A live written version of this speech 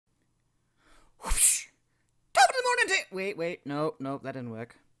Wait. Nope, that didn't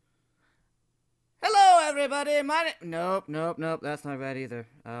work. Hello, everybody. Nope. That's not right either.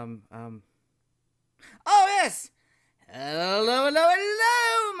 Oh, yes. Hello,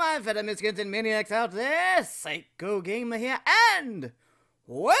 my fellow miscreants and maniacs out there. Syko Gamer here, and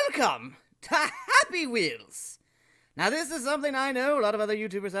welcome to Happy Wheels. Now, this is something I know a lot of other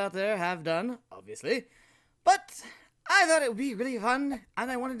YouTubers out there have done, obviously, but I thought it would be really fun, and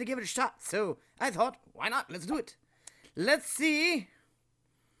I wanted to give it a shot, so I thought, why not? Let's do it. Let's see.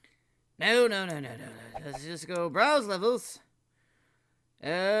 No. Let's just go browse levels.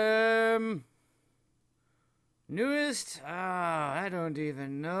 Newest? I don't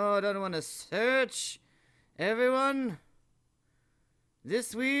even know. I don't want to search. Everyone?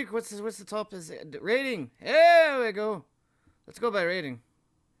 This week? What's the top? Is it rating? There we go. Let's go by rating.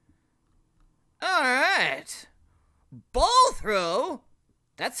 Alright. Ball throw?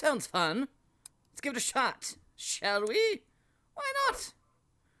 That sounds fun. Let's give it a shot. Shall we? Why not?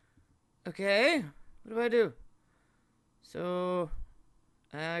 Okay. What do I do? So,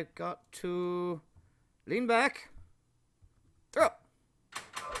 I got to lean back. Throw.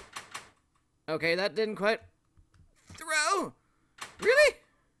 Okay, that didn't quite. Throw. Really?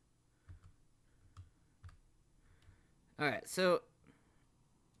 Alright, so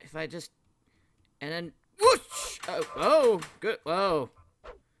if I just and then whoosh! Oh, good. Whoa.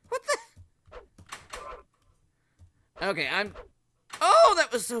 What the? Okay, oh,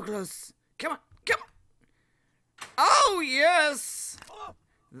 that was so close. Come on. Oh, yes.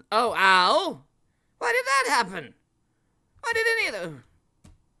 Oh, ow. Why did that happen? Why did any of those?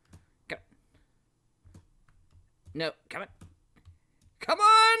 Come on. No, come on. Come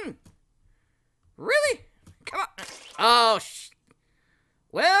on! Really? Come on. Oh,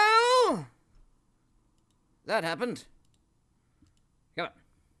 well, that happened. Come on.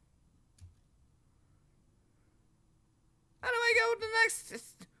 How do I go to the next?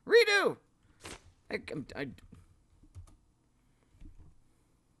 Redo.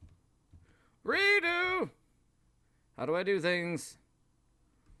 Redo. How do I do things?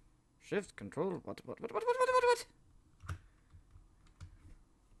 Shift, control, what?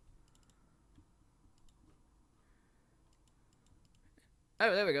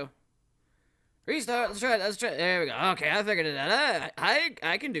 Oh, there we go. Restart. Let's try it. There we go. Okay, I figured it out.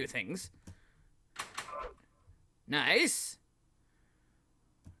 I can do things. Nice.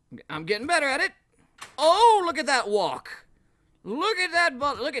 I'm getting better at it. Oh, look at that walk. Look at that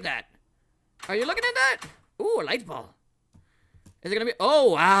ball. Look at that. Are you looking at that? Ooh, a light ball. Is it gonna be?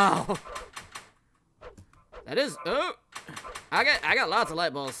 Oh, wow. That is. Oh, I got lots of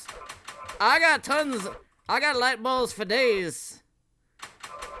light balls. I got tons. I got light balls for days.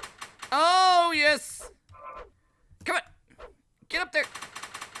 Oh, yes. Come on. Get up there.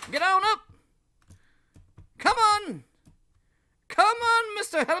 Get on up. Come on. Come on,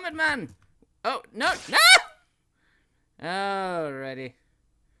 Mr. Helmet Man. Oh, no. Alrighty.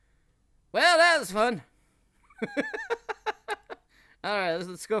 Well, that was fun. Alright,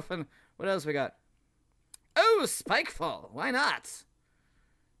 let's go fun. What else we got? Oh, spike fall. Why not?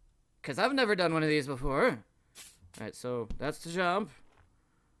 Because I've never done one of these before. Alright, so that's the jump.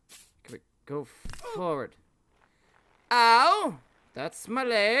 Can we go forward? Ow! That's my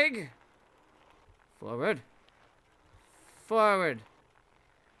leg. Forward.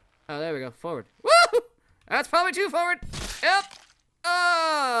 Oh, there we go. Forward. Woo! That's probably too forward. Yep.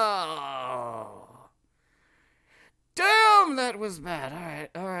 Oh. Damn, that was bad.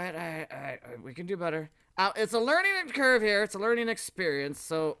 All right. We can do better. It's a learning curve here. It's a learning experience.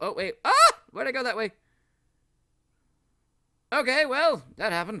 So, oh, wait. Ah! Why'd I go that way? Okay, well,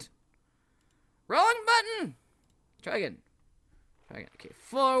 that happened. Wrong button. Try again. Okay,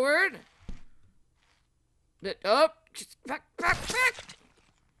 forward. Up. Just back.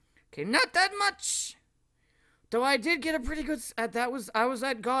 Okay, not that much. Though I did get a pretty good. I was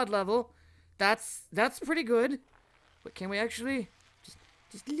at God level. That's pretty good. But can we actually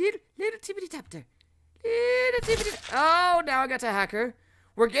just little tippity tap there? Little tippity. Oh, now I got to hacker.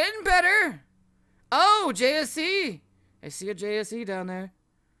 We're getting better. Oh, JSE. I see a JSE down there.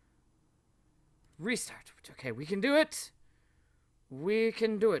 Restart. Okay, we can do it. We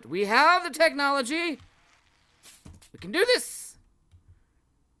have the technology. We can do this.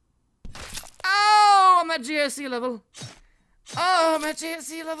 Oh, I'm at GSC level.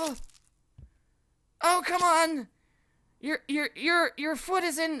 Oh, come on. Your foot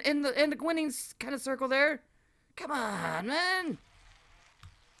is in the winning kind of circle there. Come on, man.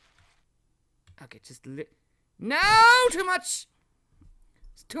 Okay, just no, too much.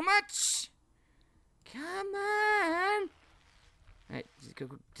 It's too much. Come on. All right, just go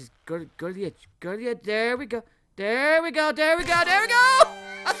to the edge. Go to the edge. There we go. There we go, there we go, there we go!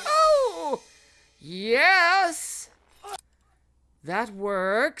 Oh! Yes! That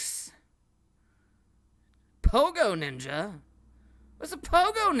works. Pogo Ninja? What's a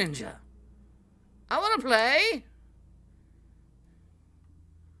Pogo Ninja? I want to play.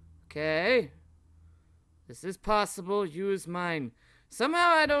 Okay. This is possible. Use mine. Somehow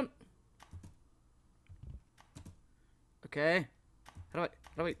I don't... Okay. How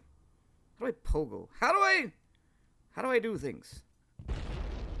do I pogo? How do I do things?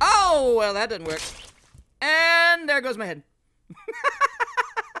 Oh, well, that didn't work. And there goes my head.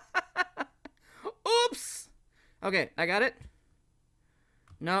 Oops. Okay, I got it.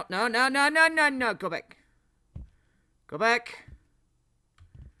 No, no, no, no, no, no, no. Go back. Go back.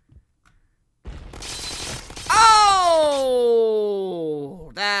 Oh,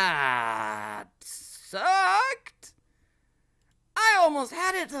 that sucked. I almost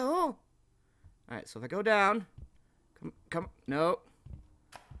had it, though. All right, so if I go down. Come, no.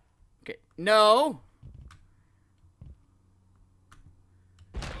 Okay, no.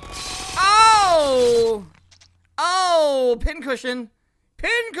 Oh! Oh, pincushion.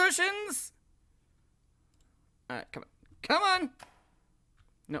 Pincushions! Alright, come on. Come on!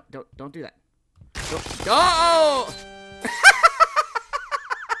 No, don't do that. Don't. Oh!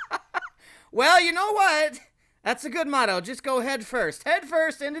 Well, you know what? That's a good motto. Just go head first. Head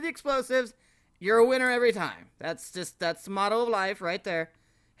first into the explosives. You're a winner every time. That's the motto of life right there.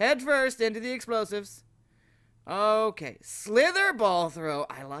 Head first into the explosives. Okay. Slither ball throw.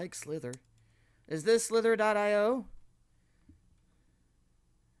 I like Slither. Is this slither.io?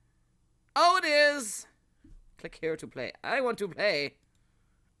 Oh, it is. Click here to play. I want to play.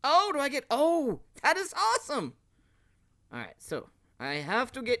 Oh, do I get... Oh, that is awesome. All right, so I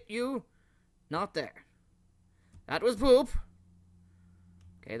have to get you not there. That was poop.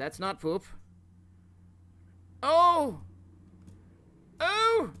 Okay, that's not poop. Oh.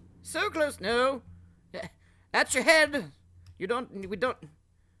 Oh, so close. No. That's your head. We don't.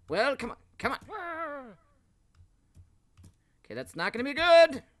 Well, come on. Come on. Okay, that's not going to be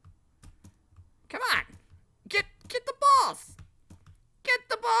good. Come on. Get the balls. Get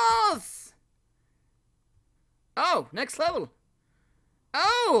the balls. Oh, next level.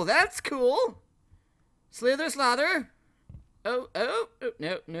 Oh, that's cool. Slither, slather. Oh, no,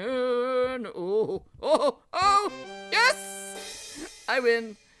 oh, yes! I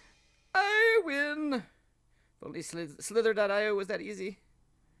win. If only slither.io was that easy.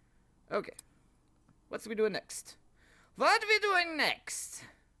 Okay. What's we doing next? What are we doing next?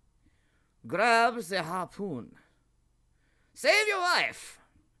 Grab the harpoon. Save your wife.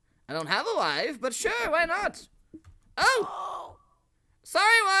 I don't have a wife, but sure, why not? Oh!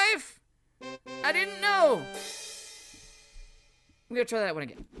 Sorry, wife. I didn't know. I'm gonna try that one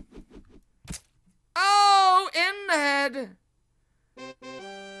again. Oh, in the head.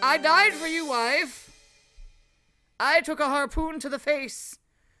 I died for you, wife. I took a harpoon to the face.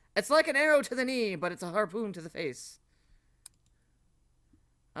 It's like an arrow to the knee, but it's a harpoon to the face.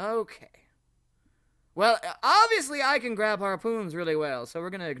 Okay. Well, obviously I can grab harpoons really well, so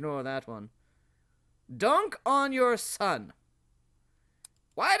we're gonna ignore that one. Dunk on your son.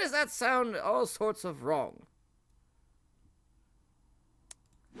 Why does that sound all sorts of wrong?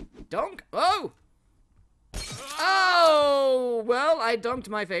 Dunk. Oh! Oh! Well, I dunked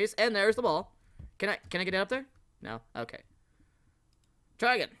my face, and there's the ball. Can I get it up there? No? Okay.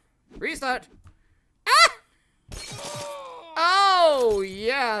 Try again. Restart. Ah! Oh,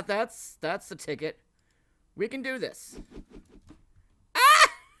 yeah, that's the ticket. We can do this. Ah!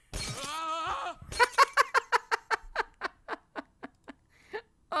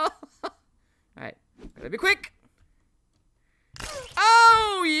 Oh. Alright. Gotta be quick.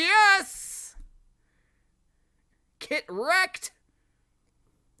 Oh, yes! Get wrecked!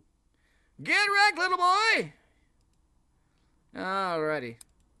 Get wrecked, little boy! Alrighty.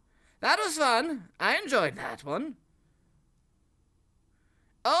 That was fun. I enjoyed that one.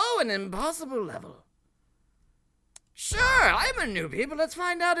 Oh, an impossible level. Sure, I'm a newbie, but let's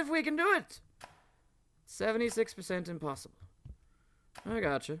find out if we can do it. 76% impossible. I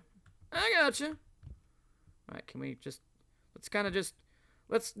gotcha. Alright, can we just...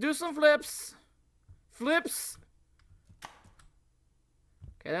 Let's do some flips. Flips.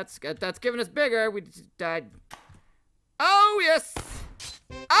 Okay, that's giving us bigger. We just died. Oh, yes.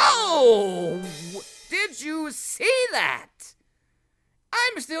 Oh! Did you see that?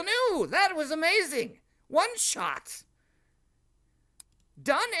 I'm still new. That was amazing. One shot.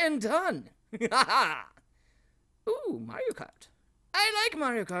 Done and done. Ooh, Mario Kart. I like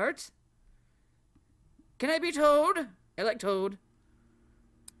Mario Kart. Can I be Toad? I like Toad.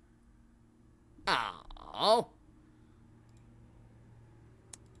 Oh.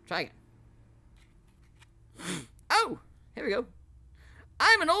 Try again. Oh, here we go.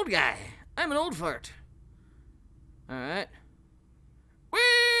 I'm an old guy. I'm an old fart. Alright.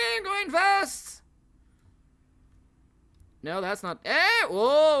 We're going fast. No, that's not. Eh,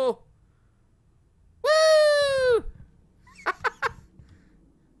 whoa. Woo! Okay,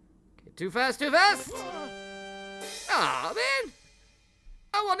 too fast, too fast. Aw, man.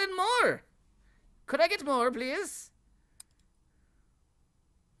 I wanted more. Could I get more, please?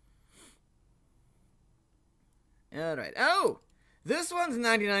 Alright. Oh! This one's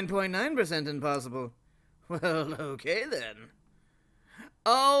 99.9% impossible. Well, okay then.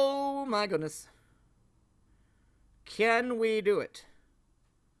 Oh my goodness. Can we do it?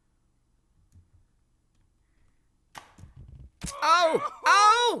 Oh!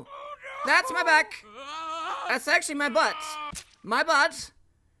 Oh! That's my back. That's actually my butt. My butt.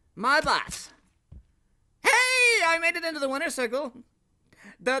 My butt. Hey! I made it into the winner's circle.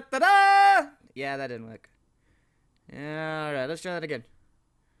 Da-da-da! Yeah, that didn't work. Alright, let's try that again.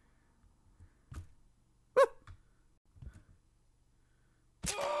 Woo.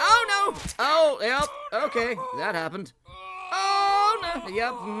 Oh no! Oh, yep. Okay, that happened. Oh no!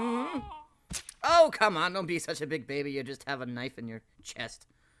 Yep. Mm-hmm. Oh, come on, don't be such a big baby. You just have a knife in your chest.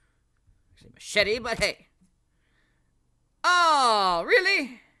 Actually, machete, but hey. Oh,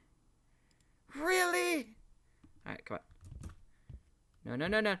 really? Really? Alright, come on. No, no,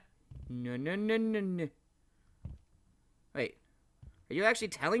 no, no. No, no, no, no, no. Wait. Are you actually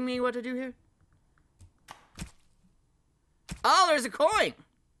telling me what to do here? Oh, there's a coin!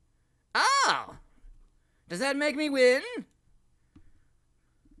 Oh! Does that make me win?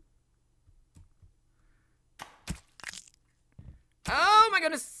 Oh my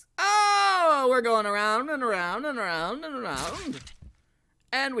goodness! Oh! We're going around and around and around and around.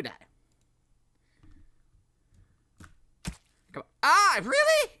 And we die. Come on. Ah!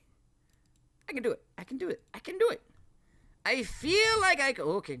 Really? I can do it. I can do it. I can do it. I feel like I can.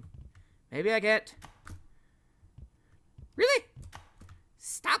 Okay. Maybe I can't. Really?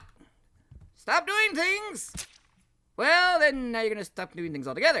 Stop. Stop doing things. Well, then now you're going to stop doing things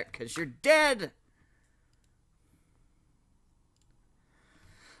altogether because you're dead.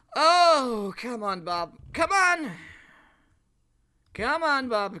 Oh, come on, Bob. Come on. Come on,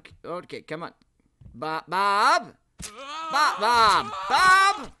 Bob. Okay, come on. Bob. Bob. Bob. Bob.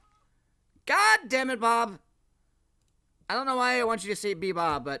 Bob. God damn it, Bob. I don't know why I want you to say be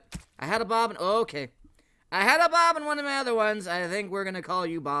Bob, but I had a Bob and okay. I had a Bob in one of my other ones. I think we're gonna call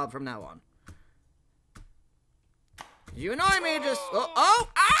you Bob from now on. You annoy me just no!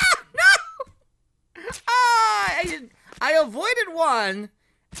 I avoided one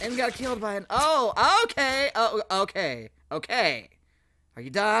and got killed by an okay. Oh, okay. Okay. Are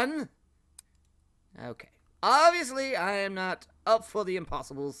you done? Okay. Obviously, I am not up for the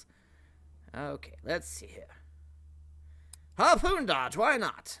impossibles. Okay, let's see here. Harpoon dodge, why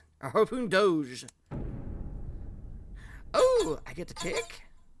not? A harpoon doge. Oh, I get to pick?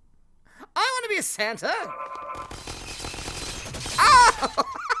 I want to be a Santa. Oh!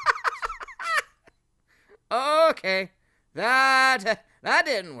 Okay. That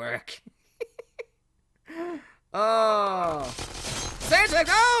didn't work. Oh. Santa,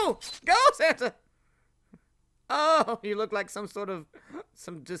 go! Go, Santa! Oh, you look like some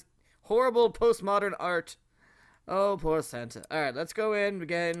just horrible postmodern art. Oh, poor Santa. Alright, let's go in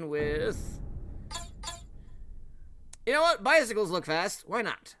again with... You know what? Bicycles look fast. Why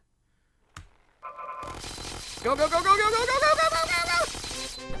not? Go, go, go, go, go, go, go, go, go, go, go, go!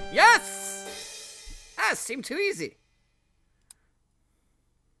 Yes! That seemed too easy.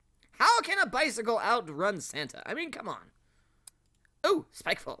 How can a bicycle outrun Santa? I mean, come on. Oh,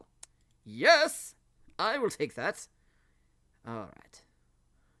 spikeful. Yes! I will take that. Alright.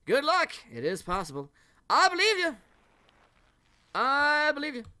 Good luck. It is possible. I believe you. I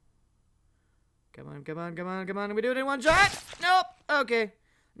believe you. Come on, come on, come on, come on. We do it in one shot? Nope. Okay.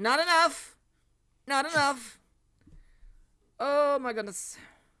 Not enough. Not enough. Oh, my goodness.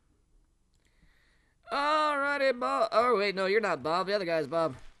 Alrighty, Bob. Oh, wait, no, you're not Bob. The other guy's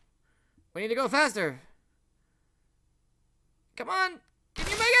Bob. We need to go faster. Come on. Can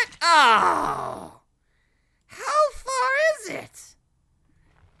you make it? Oh. How far is it?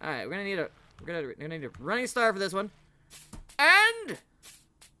 Alright, we're gonna need a running star for this one. And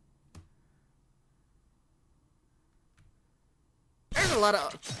there's a lot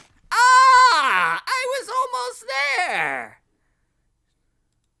of I was almost there.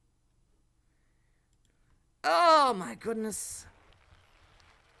 Oh my goodness.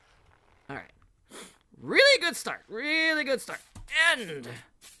 Alright. Really good start. Really good start. And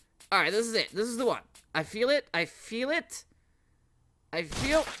alright, this is it. This is the one. I feel it. I feel it. I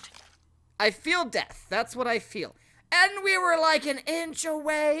feel death. That's what I feel. And we were like an inch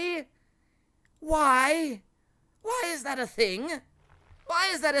away. Why? Why is that a thing? Why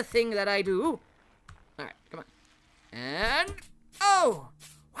is that a thing that I do? Alright, come on. And... Oh!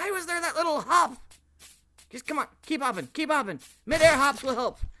 Why was there that little hop? Just come on. Keep hopping. Keep hopping. Mid-air hops will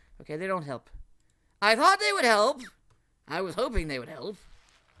help. Okay, they don't help. I thought they would help. I was hoping they would help.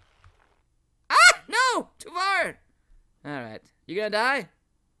 Ah! No! Too far! Alright. You gonna die?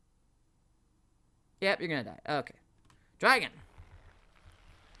 Yep, you're gonna die. Okay. Try again.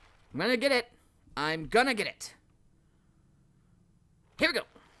 I'm gonna get it. I'm gonna get it. Here we go.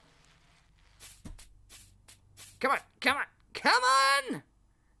 Come on. Come on. Come on!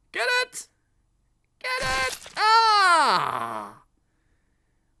 Get it! Get it! Ah!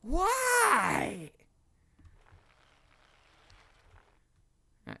 Why?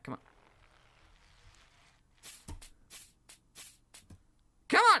 Alright, come on.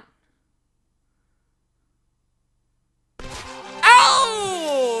 Come on!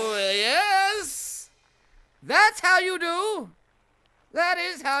 Oh! Yes! That's how you do! That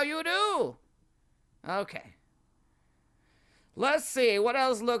is how you do! Okay. Let's see, what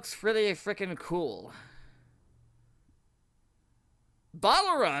else looks really freaking cool?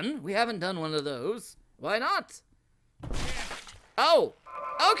 Bottle run? We haven't done one of those. Why not? Oh!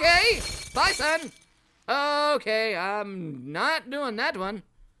 Okay! Bye, son! Okay, I'm not doing that one.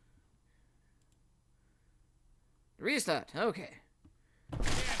 Restart, okay.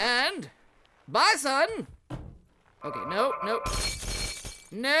 And... Bye, son! Okay, nope, nope.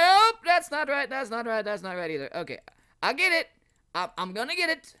 Nope! That's not right, that's not right, that's not right either. Okay, I get it. I'm gonna get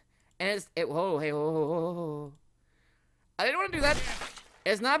it. And whoa, hey, whoa. I didn't want to do that.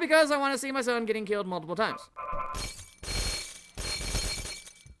 It's not because I want to see my son getting killed multiple times.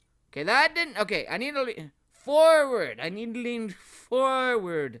 Okay, that didn't... Okay, I need to lean forward. I need to lean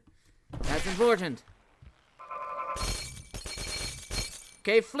forward. That's important.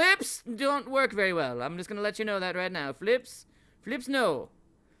 Okay, flips don't work very well. I'm just gonna let you know that right now. Flips, no.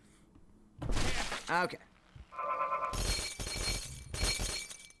 Okay.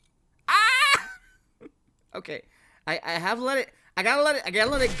 Ah! Okay, I have to let it. I gotta let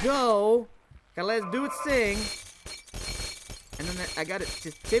it go. Gotta let it do its thing. And then I got it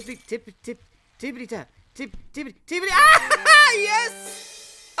just tippity tap. Tippity. Ah!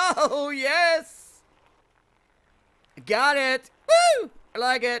 Yes! Oh, yes! I got it. Woo! I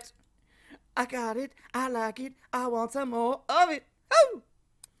like it. I got it. I like it. I want some more of it. Oh!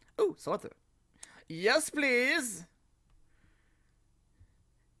 Oh, sort of. Yes, please.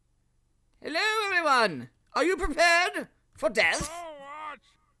 Hello, everyone. Are you prepared for death?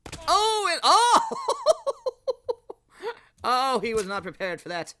 Oh, oh! Oh, he was not prepared for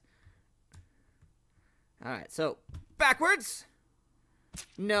that. Alright, so, backwards.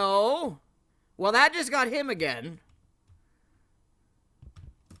 No. Well, that just got him again.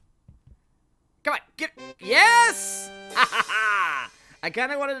 Come on, get... Yes! Ha ha ha! I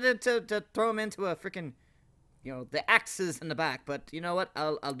kind of wanted to throw him into a freaking, you know, the axes in the back, but you know what?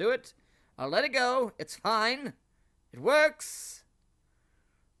 I'll do it. I'll let it go. It's fine. It works.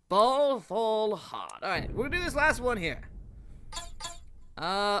 Ball fall hard. Alright, we'll do this last one here. Who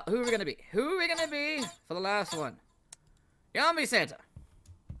are we gonna be? Who are we gonna be for the last one? You're gonna be Santa.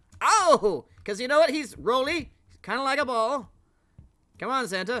 Oh! Because you know what? He's rolly. He's kind of like a ball. Come on,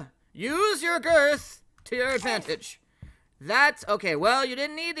 Santa. Use your girth to your advantage. That's... Okay, well, you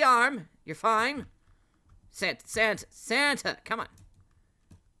didn't need the arm. You're fine. Santa, come on.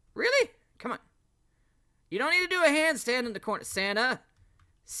 Really? Come on. You don't need to do a handstand in the corner. Santa.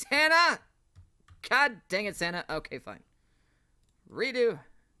 God dang it, Santa. Okay, fine. Redo.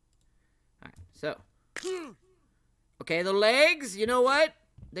 Alright, so. Okay, the legs, you know what?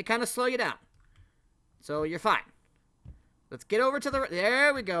 They kind of slow you down. So you're fine. Let's get over to the...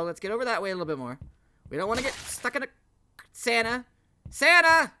 There we go. Let's get over that way a little bit more. We don't want to get stuck in a... Santa.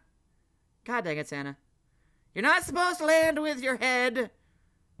 God dang it, Santa. You're not supposed to land with your head.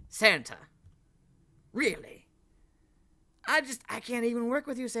 Santa. Really? I can't even work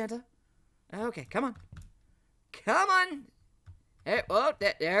with you, Santa. Okay, come on. Come on. Hey, oh,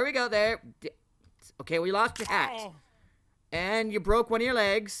 there we go, there. Okay, we lost your hat. And you broke one of your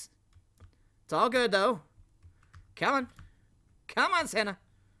legs. It's all good, though. Come on. Come on, Santa.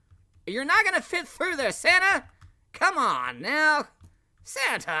 You're not going to fit through there, Santa. Come on, now.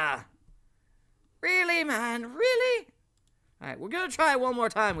 Santa. Really, man? Really? All right, we're going to try one more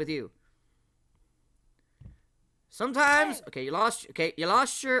time with you. Sometimes... Okay, you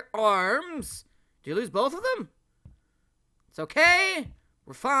lost your arms. Did you lose both of them? It's okay.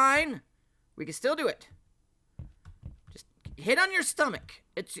 We're fine. We can still do it. Just Hit on your stomach.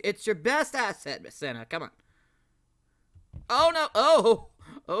 It's your best asset, Miss Santa. Come on. Oh, no.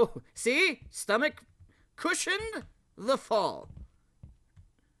 Oh. See? Stomach cushioned the fall.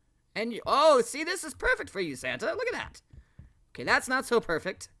 And you... Oh, see? This is perfect for you, Santa. Look at that. Okay, that's not so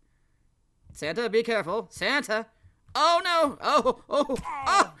perfect. Santa, be careful. Santa. Oh, no.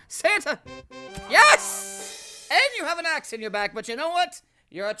 Oh, Santa. Yes! And you have an axe in your back, but you know what?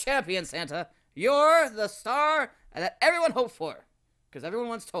 You're a champion, Santa. You're the star that everyone hoped for. Because everyone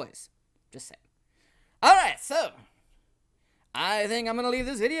wants toys. Just saying. Alright, so. I think I'm going to leave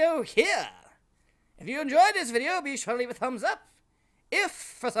this video here. If you enjoyed this video, be sure to leave a thumbs up. If,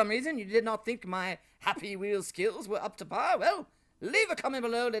 for some reason, you did not think my Happy Wheel skills were up to par, well, leave a comment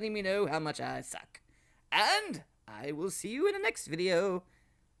below letting me know how much I suck. And I will see you in the next video.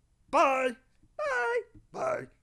 Bye. Bye. Bye.